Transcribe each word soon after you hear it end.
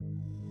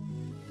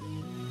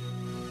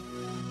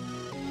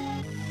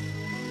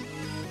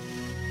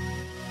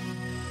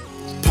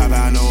Pop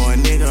out, know a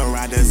nigga,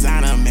 ride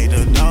designer, make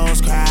the dogs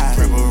cry.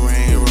 Purple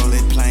rain, roll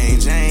it plain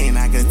Jane,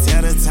 I could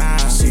tell the time.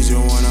 She just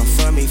wanna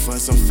fuck me for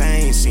some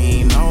fame, she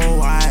ain't know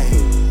why.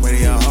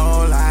 Waited her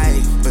whole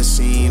life, but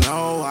she ain't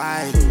know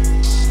why.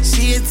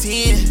 She a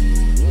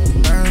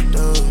 10, bird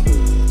dog,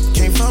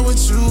 can't fuck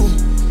with you.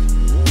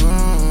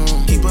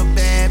 Keep a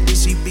bad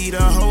bitch, she beat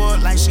her hoe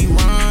up like she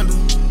Ronda.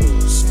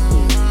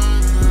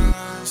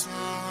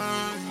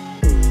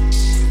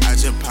 I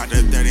just popped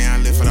a 30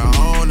 and live for the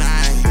whole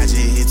night. I just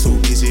hit 2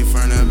 bitches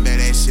from the bed,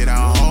 that shit a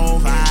whole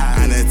vibe.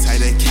 I'm the type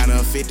to count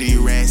up 50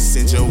 racks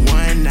in just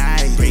one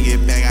night. Bring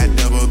it back, I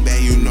double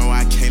back, you know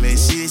I can't let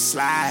shit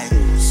slide.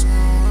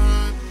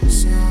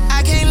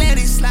 I can't let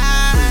it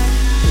slide.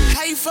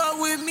 How you fuck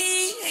with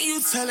me and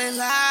you tellin'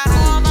 lies?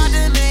 Oh, I'm about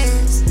the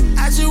mess.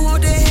 I just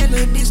want the hell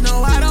of bitch,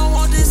 no, I don't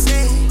want the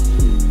sex.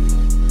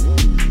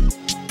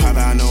 Pop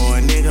out, know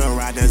a nigga,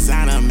 ride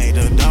designer, make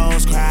the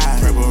dogs cry.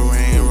 Purple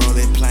rain, roll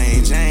it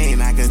plain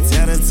Jane, I could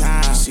tell the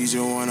time. She just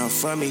wanna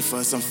fuck me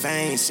for some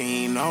fame,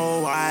 she ain't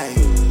know why.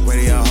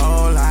 Waited her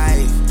whole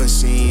life, but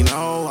she ain't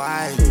know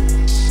why.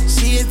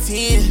 She a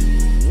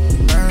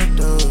 10, bird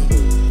dog.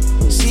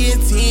 She a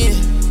 10,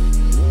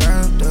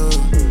 bird dog.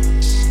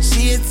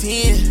 She a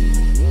 10.